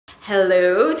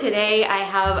Hello, today I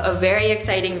have a very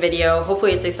exciting video.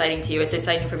 Hopefully it's exciting to you. It's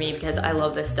exciting for me because I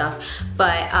love this stuff.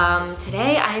 But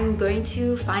today I'm going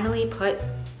to finally put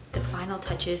the final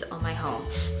touches on my home.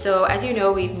 So as you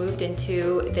know, we've moved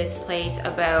into this place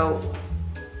about,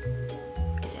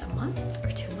 is it a month or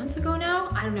 2 months ago now?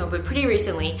 I don't know, but pretty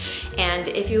recently. And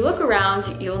if you look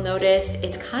around, you'll notice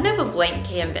it's kind of a blank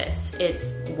canvas.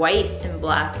 It's white and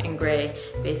black and gray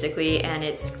basically, and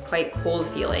it's quite cold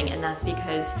feeling, and that's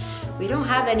because we don't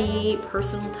have any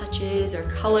personal touches or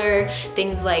color,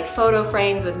 things like photo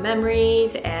frames with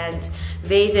memories and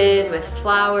vases with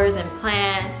flowers and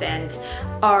plants, and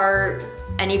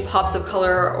any pops of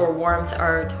color or warmth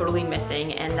are totally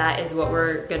missing, and that is what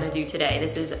we're gonna do today.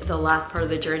 This is the last part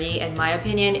of the journey. In my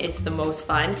opinion, it's the most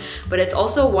fun, but it's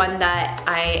also one that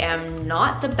I am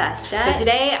not the best at. So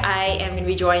today I am gonna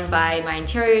be joined by my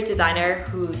interior designer,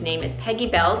 whose name is Peggy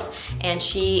Bells, and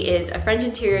she is a French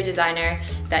interior designer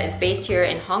that is based here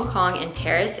in Hong Kong and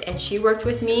Paris, and she worked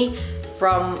with me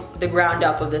from the ground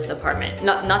up of this apartment.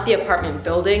 Not the apartment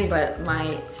building, but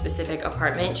my specific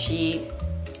apartment. She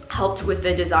helped with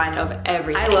the design of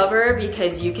everything. I love her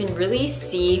because you can really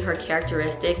see her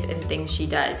characteristics in things she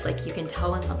does. Like, you can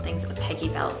tell when something's a Peggy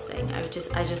Bells thing. I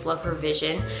just love her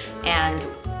vision, and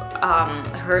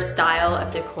her style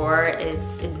of decor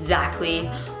is exactly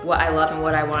what I love and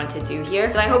what I wanted to do here.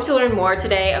 So I hope to learn more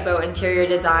today about interior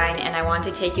design, and I want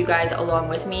to take you guys along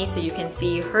with me so you can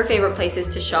see her favorite places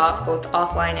to shop, both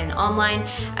offline and online,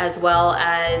 as well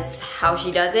as how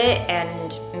she does it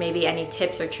and maybe any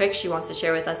tips or tricks she wants to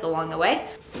share with us along the way.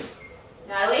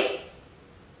 Natalie?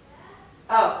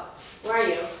 Oh, where are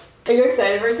you? Are you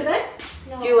excited for today?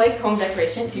 No. Do you like home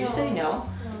decoration? Do you say no? No.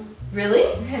 Really?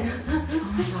 Oh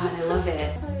my god, I love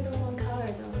it. Sorry, don't want color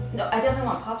though. No, I definitely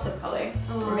want pops of color.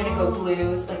 Oh. We're gonna go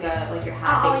blues, like your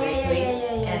hat basically,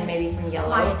 yeah. and maybe some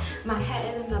yellow. My hat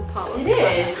isn't a pop. It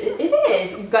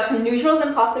is. You've got some neutrals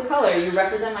and pops of color. You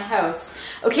represent my house.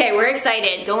 Okay, we're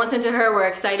excited. Don't listen to her. We're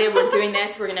excited. We're doing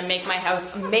this. We're gonna make my house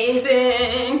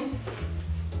amazing.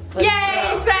 Let's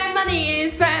Yay! go. Spend money!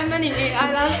 Spend money!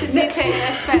 I love to detail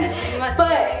and spend money.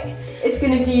 But it's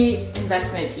gonna be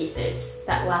investment pieces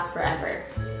that last forever.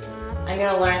 I'm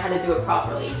gonna learn how to do it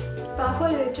properly. But I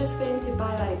thought you were just going to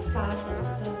buy like vase and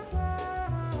stuff.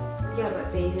 Yeah,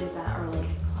 but vases that are like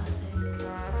classic.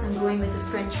 So I'm going with a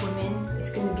French woman.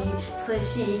 It's gonna be très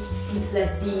chic and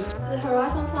classique. The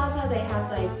Horizon Plaza, they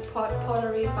have like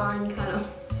pottery barn kind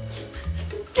of.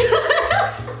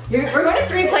 We're going to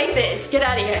 3 places. Get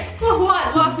out of here.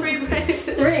 What? What 3 places?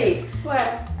 3.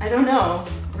 Where? I don't know.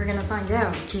 We're gonna find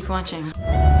out. Keep watching. Yep.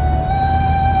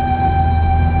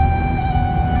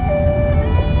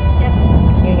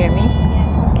 Can you hear me?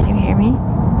 Yes. Can you hear me?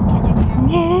 Can you hear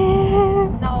me?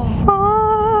 No.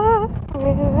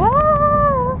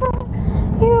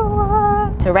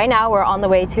 So right now we're on the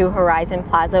way to Horizon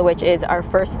Plaza, which is our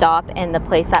first stop and the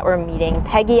place that we're meeting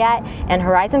Peggy at. And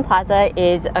Horizon Plaza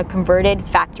is a converted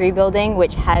factory building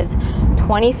which has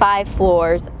 25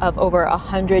 floors of over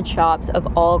 100 shops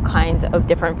of all kinds of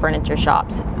different furniture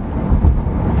shops.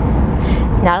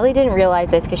 Natalie didn't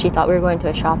realize this because she thought we were going to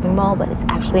a shopping mall, but it's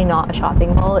actually not a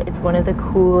shopping mall. It's one of the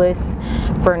coolest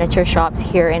furniture shops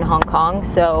here in Hong Kong.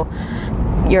 So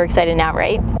you're excited now,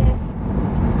 right? Yes.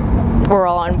 We're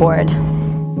all on board.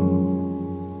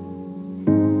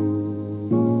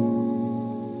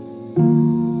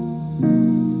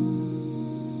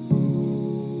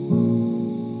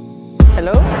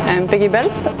 Hello, I'm Peggy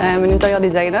Bells. I'm an interior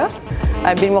designer.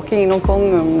 I've been working in Hong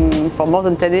Kong for more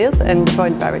than 10 years and before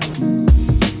in Paris.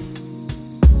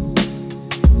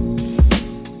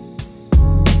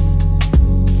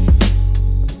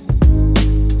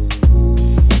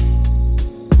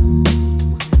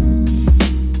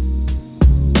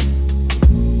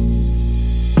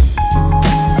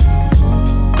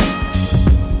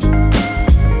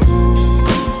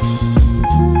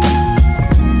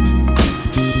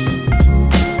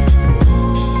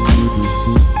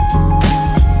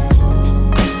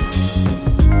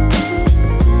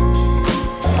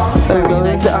 So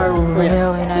those are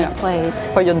Really nice plates.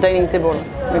 for your dining table.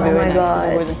 Oh my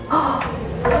god.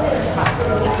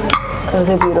 Those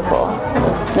are beautiful.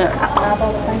 Yeah.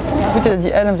 Put it at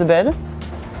the end of the bed.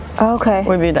 Okay.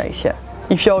 Will be nice, yeah.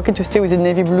 If you're okay to stay with the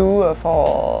navy blue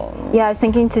for... Yeah, I was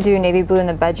thinking to do navy blue in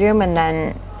the bedroom and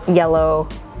then yellow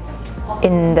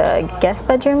in the guest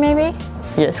bedroom maybe?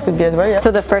 Yes, could be as well, yeah. So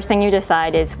the first thing you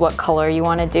decide is what color you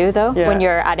want to do though? Yeah. When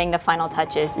you're adding the final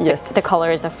touches, yes. the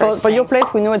color is the first For thing. your place,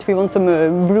 we know that we want some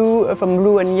blue, from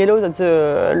blue and yellow, that's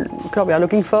the color we are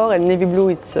looking for, and navy blue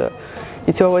is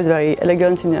it's always very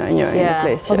elegant in your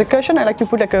place. For the cushion, I like to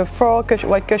put like a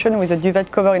white cushion with a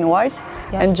duvet cover in white,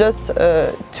 and just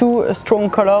 2 strong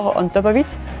color on top of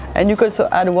it, and you could also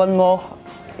add 1 more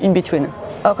in between.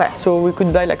 Okay. So we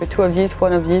could buy like 2 of these,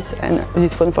 1 of these, and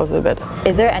this one for the bed.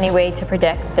 Is there any way to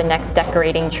predict the next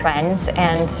decorating trends,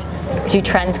 and do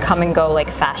trends come and go like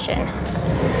fashion?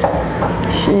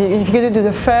 If you go to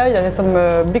the fair, there is some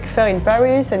big fair in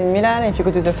Paris and in Milan. If you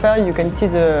go to the fair, you can see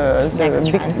the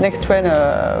next trend,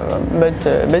 but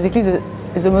basically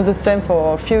it's almost the same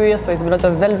for a few years, so it's a lot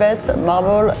of velvet,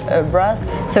 marble, brass.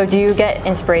 So do you get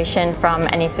inspiration from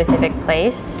any specific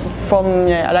place?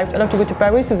 I like to go to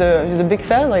Paris to the big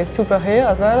fair. There is 2 per year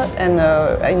as well, and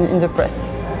in the press.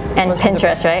 And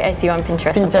Pinterest, right? I see you on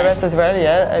Pinterest. Pinterest as well,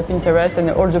 yeah. Pinterest and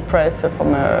all the press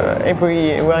from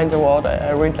everywhere in the world.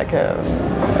 I read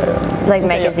like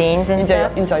magazines and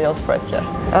stuff? Interiors press,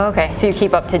 yeah. Oh, okay, so you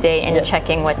keep up to date and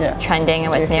checking what's trending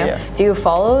and what's new. Yeah. Do you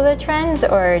follow the trends,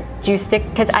 or do you stick?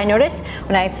 Because I noticed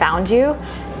when I found you,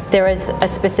 there was a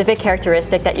specific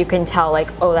characteristic that you can tell, like,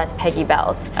 oh, that's Peggy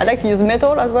Bells. I like to use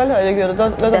metal as well. I like a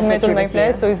lot of metal in my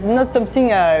place, so it's not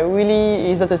something I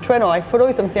really, is not a trend or I follow.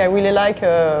 It's something I really like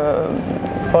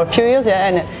for a few years,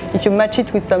 and if you match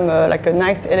it with some like a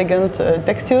nice, elegant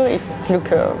texture, it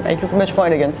look much more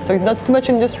elegant. So it's not too much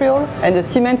industrial, and the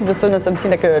cement is also not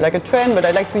something like a trend, but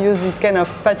I like to use this kind of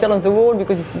pattern on the wall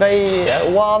because it's very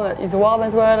warm. It's warm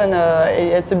as well, and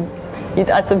it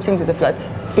adds something to the flat.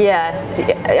 Yeah,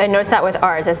 I noticed that with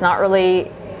ours. It's not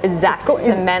really exact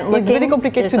cement looking. It's really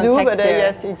complicated to do, but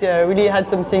yes, it really had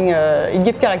something, it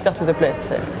gives character to the place.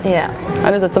 Yeah.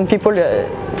 I know that some people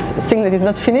think that it's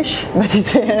not finished, but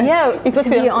it's what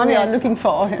we are looking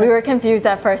for. We were confused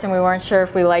at first and we weren't sure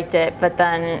if we liked it, but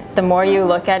then the more you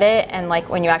look at it and like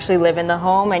when you actually live in the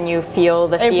home and you feel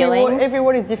the feelings. Every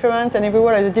wall is different and every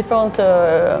wall has a different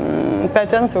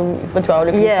pattern, so it's what we are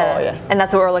looking for. Yeah, and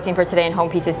that's what we're looking for today in home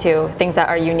pieces too, things that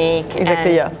are unique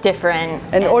and different.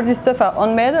 And all these stuff are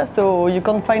handmade, so you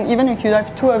can find, even if you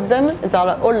have 2 of them, they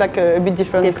are all like a bit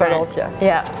different colors.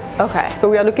 Yeah. Okay. So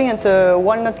we are looking at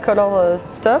walnut color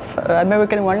stuff,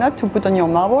 American walnut, to put on your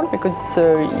marble because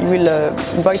it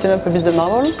will brighten up a bit the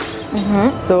marble.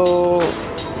 So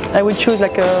I would choose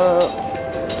like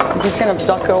this kind of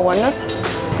darker walnut.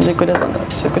 They could have done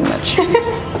that, so you could match.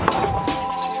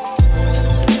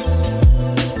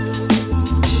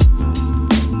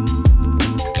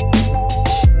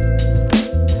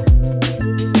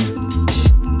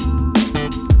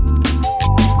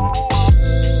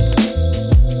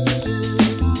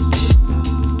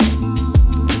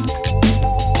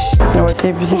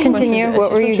 Continue.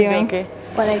 What were you doing? Okay.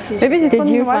 Maybe this Did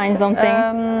you find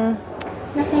something?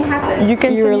 Nothing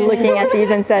happened. You were looking at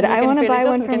these and said, I want to buy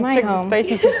one for my home.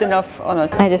 Space if it's enough or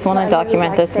not. I just want to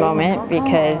document this moment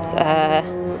because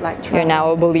you're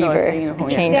now a believer. I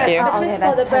changed you.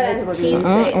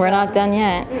 We're not done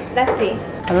yet. Let's see.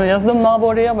 There's no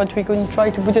marble here, but we can try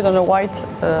to put it on a white,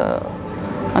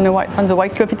 on the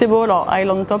white coffee table or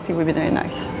island top. It would be very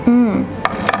nice.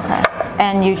 Okay.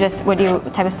 And you just, what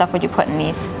type of stuff would you put in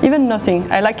these? Even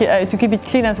nothing. I like to keep it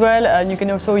clean as well, and you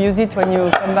can also use it when you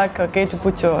come back, okay, to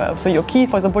put your key.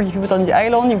 For example, if you put on the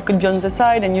island, you could be on the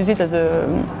side and use it as a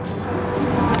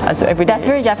everyday. That's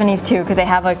very Japanese too, because they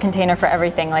have a container for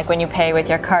everything. Like when you pay with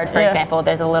your card, for example,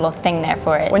 there's a little thing there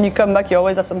for it. When you come back, you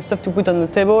always have some stuff to put on the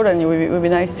table, and it would be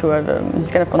nice to have this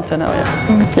kind of container.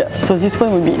 Yeah. So this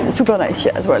one would be super nice,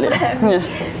 as well.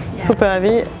 Super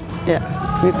heavy. Yeah,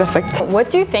 be perfect.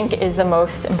 What do you think is the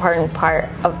most important part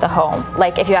of the home?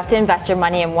 Like if you have to invest your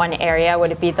money in one area,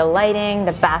 would it be the lighting,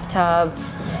 the bathtub,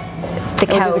 the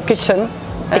couch? The kitchen.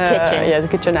 The kitchen. Yeah, the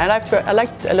kitchen. I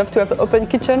love to have an open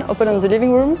kitchen, open on the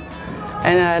living room,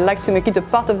 and I like to make it a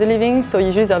part of the living. So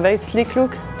usually it's a very sleek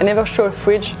look. I never show a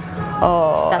fridge.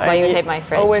 That's why you hate my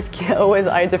fridge. Always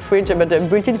hide the fridge, but the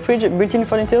built-in fridge, built-in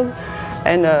furniture,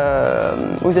 and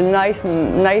with a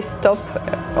nice top,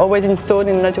 always in stone,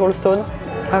 in natural stone.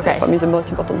 Okay. For me, the most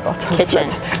important part. Kitchen.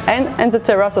 And the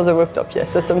terrace or the rooftop,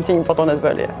 yes, that's something important as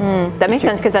well, That makes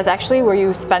sense, because that's actually where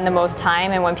you spend the most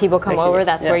time, and when people come over,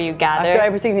 that's where you gather. After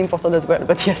everything is important as well,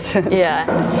 but yes. Yeah.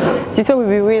 This one would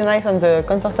be really nice on the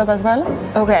countertop as well.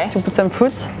 Okay. To put some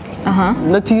fruits.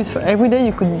 Not to use for every day,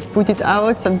 you could put it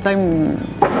out, sometimes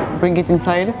bring it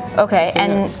inside. Okay,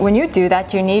 and when you do that,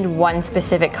 do you need one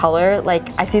specific color? Like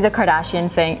I see the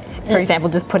Kardashians saying, for example,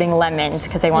 just putting lemons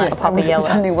because they want to pop a yellow.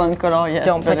 Only one color, yes.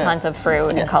 Don't put tons of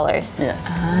fruit and colors. Yeah.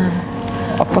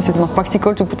 Of course, it's more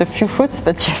practical to put a few fruits,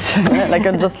 but yes, like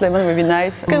a just lemon would be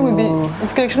nice.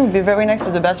 This collection would be very nice for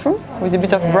the bathroom, with a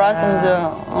bit of brass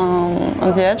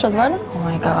on the edge as well. Oh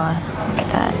my god, look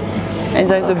at that. And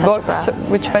there's a box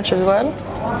which matches as well.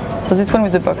 So this one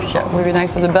with the box, yeah, really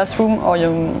nice for the bathroom or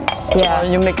your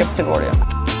makeup table. Yeah.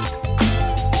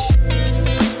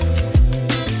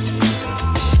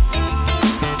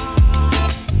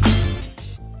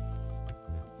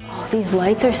 Oh, these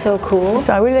lights are so cool.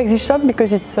 So I really like this shop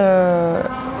because it's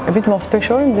a bit more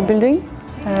special in the building.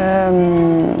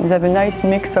 They have a nice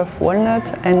mix of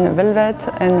walnut and velvet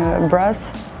and brass.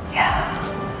 Yeah.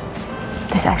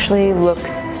 This actually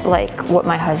looks like what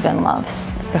my husband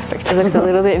loves. Perfect. It looks a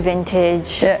little bit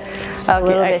vintage, yeah. Okay, a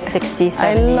little bit 60s,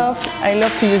 70s. I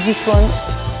love to use this one.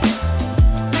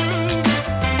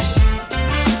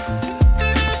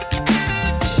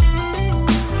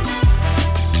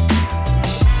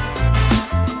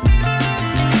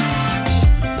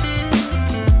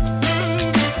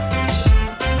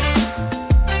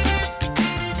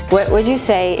 What would you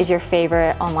say is your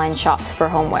favorite online shops for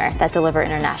homeware that deliver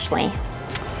internationally?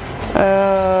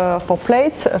 For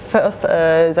plates, first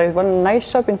there is one nice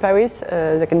shop in Paris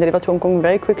that can deliver to Hong Kong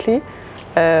very quickly,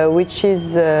 which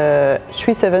is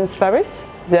G7x Paris.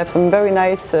 They have some very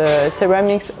nice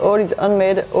ceramics, all is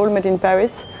handmade, all made in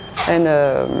Paris, and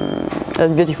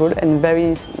that's beautiful and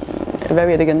very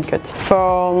elegant cut.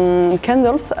 For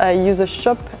candles, I use a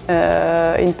shop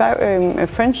a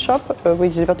French shop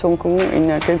which delivers to Hong Kong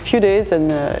in a few days,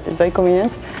 and it's very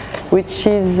convenient, which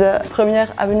is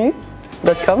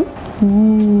premièreavenue.com.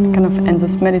 Kind of, and the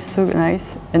smell is so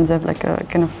nice, and they have like a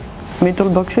kind of metal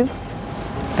boxes,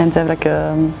 and they have like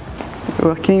we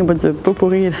were kidding about the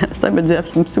potpourri last time, but they have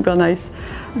some super nice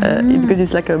because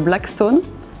it's like a black stone.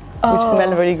 Which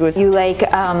smell very good. You like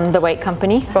the white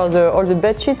company? For all the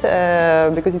bed sheet,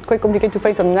 because it's quite complicated to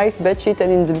find some nice bed sheet,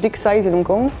 and in the big size in Hong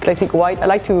Kong, classic white. I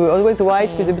like to always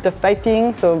white with a bit of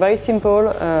piping, so very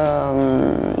simple,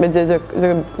 but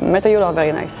the material are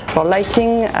very nice. For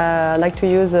lighting, I like to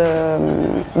use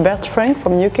Bert Frank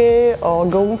from UK or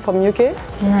Gong from UK.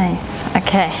 Nice,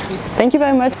 okay. Thank you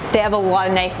very much. They have a lot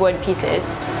of nice wood pieces.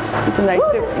 It's a nice,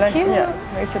 nice one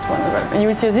as well. And you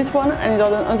will see this one and the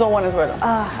other one as well.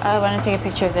 I want to take a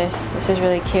picture of this. This is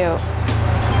really cute.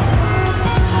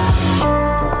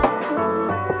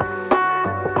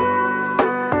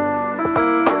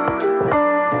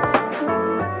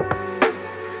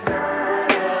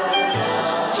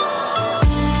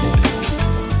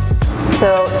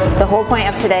 So the whole point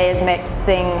of today is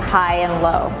mixing high and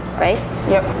low, right?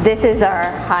 Yep. This is our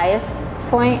highest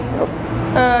point.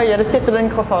 Yeah, let's see after the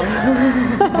microphone.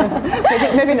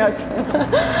 maybe not.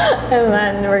 And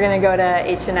then we're gonna go to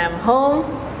H&M Home,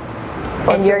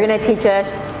 and you're gonna teach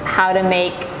us how to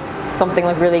make something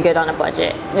look really good on a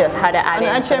budget. Yes. How to add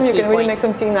in some H&M, you key can really make points.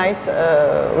 something nice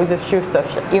with a few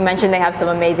stuff. Yeah. You mentioned they have some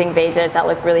amazing vases that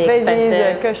look really Vases,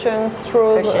 expensive. cushions,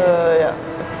 straws, yeah,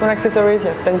 small accessories,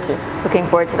 yeah, plenty. Looking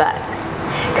forward to that.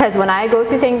 Because when I go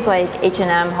to things like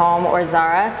H&M Home or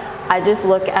Zara, I just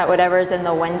look at whatever's in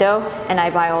the window and I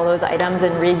buy all those items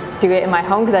and redo it in my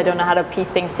home because I don't know how to piece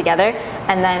things together,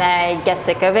 and then I get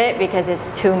sick of it because it's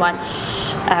too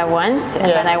much at once,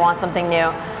 and then I want something new.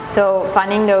 So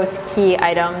finding those key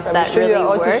items that really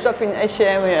work. Show you how to shop in H&M.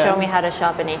 Yeah. Show me how to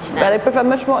shop in H&M. But I prefer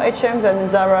much more H&M than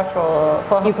Zara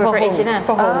for You prefer home. H&M?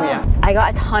 For home, yeah. I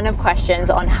got a ton of questions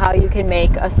on how you can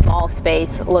make a small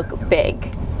space look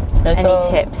big. Yeah,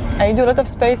 Any tips? I do a lot of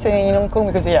space in Hong Kong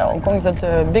because Hong Kong is not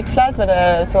a big flat,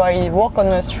 but so I work on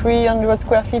a 300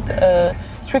 square feet,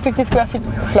 350 square feet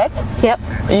flat. Yep.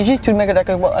 Usually to make like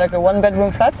a one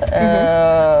bedroom flat.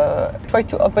 Try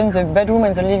to open the bedroom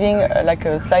and the living like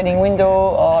a sliding window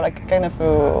or like kind of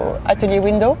a atelier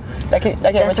window, like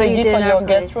what you did for your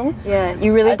guest room. Yeah,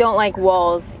 you really don't like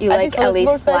walls. You like at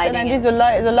least sliding. And at least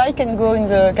the light can go in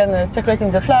the circulate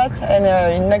in the flat, and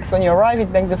it makes when you arrive, it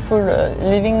makes the full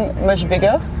living much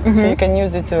bigger. So you can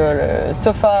use it.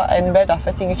 Sofa and bed are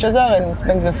facing each other, and it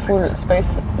makes the full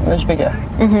space much bigger.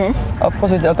 Of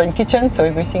course, with the open kitchen, so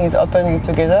everything is open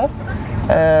together.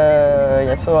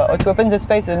 So to open the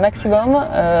space the maximum,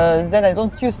 then I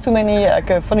don't use too many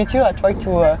furniture. I try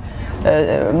to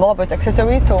more about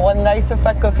accessories. So one nice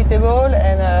sofa, coffee table,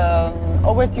 and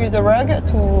always use a rug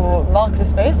to mark the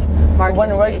space. One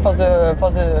rug for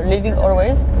the living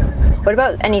always. What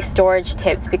about any storage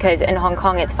tips? Because in Hong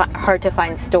Kong it's hard to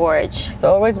find storage.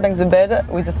 So always make the bed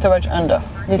with the storage under.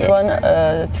 This one,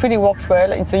 it really works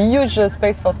well. It's a huge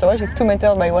space for storage. It's 2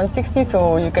 meters by 160,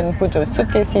 so you can put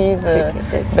suitcases,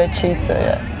 bed sheets,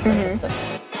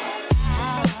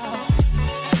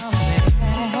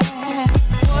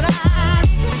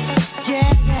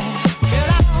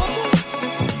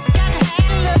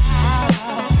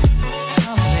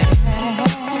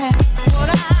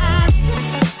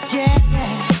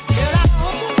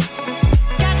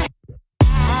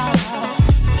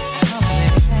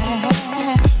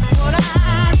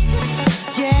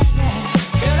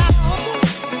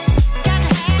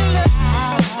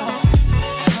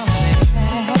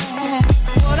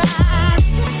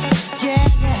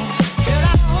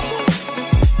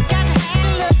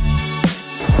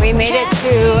 We made it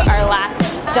to our last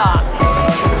stop.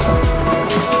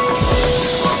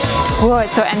 Whoa,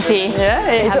 it's so empty.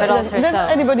 Yeah, there's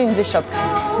not anybody in the shop,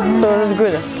 so that's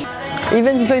good.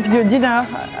 Even this way, if you do a dinner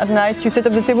at night, you set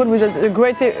up the table with the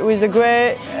grey plate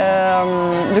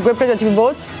that you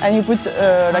bought, and you put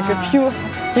like a few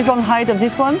different height of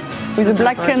this one with the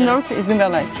black candles. It's been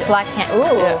very nice. Yeah. Black candle.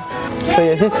 Ooh. Yeah. So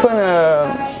yeah, this one,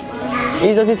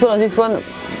 either this one or this one,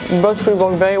 both will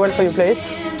work very well for your place.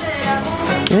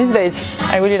 These days,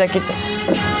 I really like it. This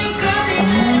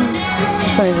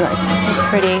one is nice. It's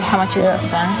pretty. How much is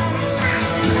this one?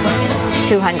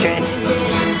 200.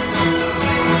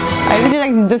 I really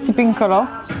like this dusty pink color.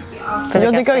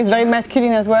 Your decor is very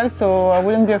masculine as well, so I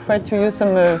wouldn't be afraid to use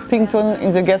some pink tone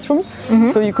in the guest room.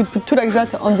 So you could put 2 like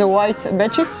that on the white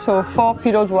bedsheet, so 4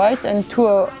 pillows white and 2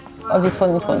 of this one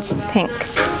in front. Pink.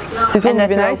 This one and the would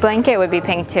be throw nice. blanket would be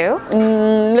pink too?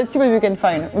 Let's see what we can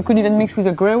find. We could even mix with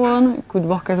a grey one, it could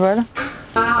work as well.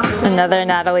 Another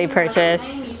Natalie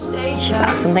purchase. She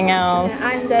found something else.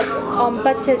 I'm the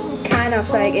budget kind of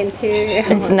like interior.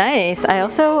 It's nice. I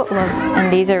also love,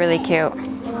 and these are really cute.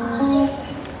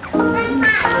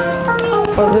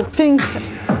 For the pink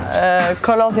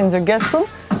colors in the guest room,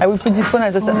 I would put this one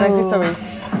as an accessory.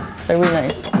 They're really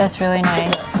nice. That's really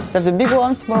nice. There's a big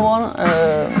one, small one.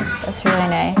 That's really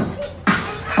nice.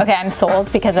 Okay, I'm sold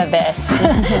because of this.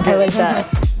 I like that.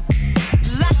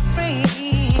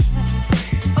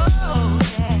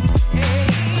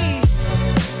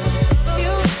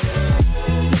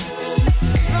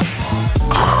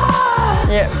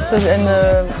 Yeah, so, and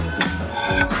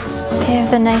they have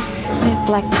the nice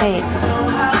black plates.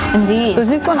 And these. so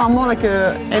this one are more like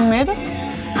a handmade.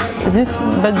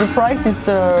 But the price is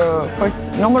quite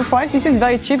normal price. This is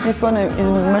very cheap. This one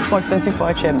is much more expensive for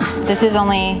H&M. This is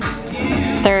only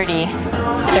 30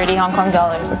 Hong Kong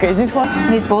dollars. Okay, this one.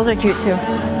 These bowls are cute too.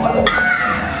 Yeah.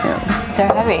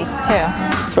 They're heavy too.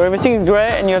 So everything is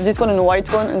grey, and you have this one and a white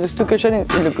one, and the 2 cushions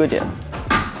it look good, yeah.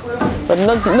 But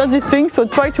not this pink. So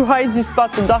try to hide this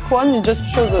part, the dark one. You just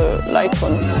show the light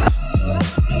one.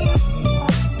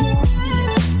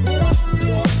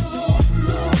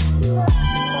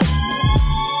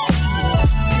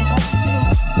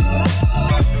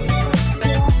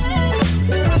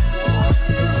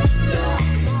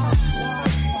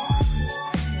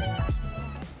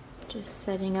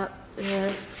 Setting up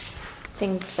the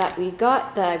things that we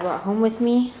got that I brought home with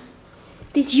me.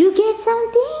 Did you get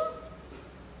something?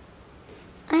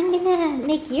 I'm gonna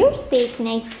make your space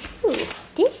nice too.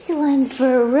 This one's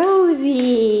for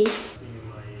Rosie.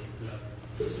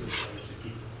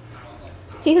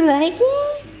 Do you like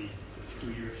it?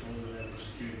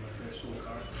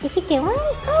 Is it good one?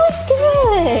 Oh, it's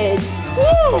good.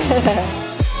 Yeah.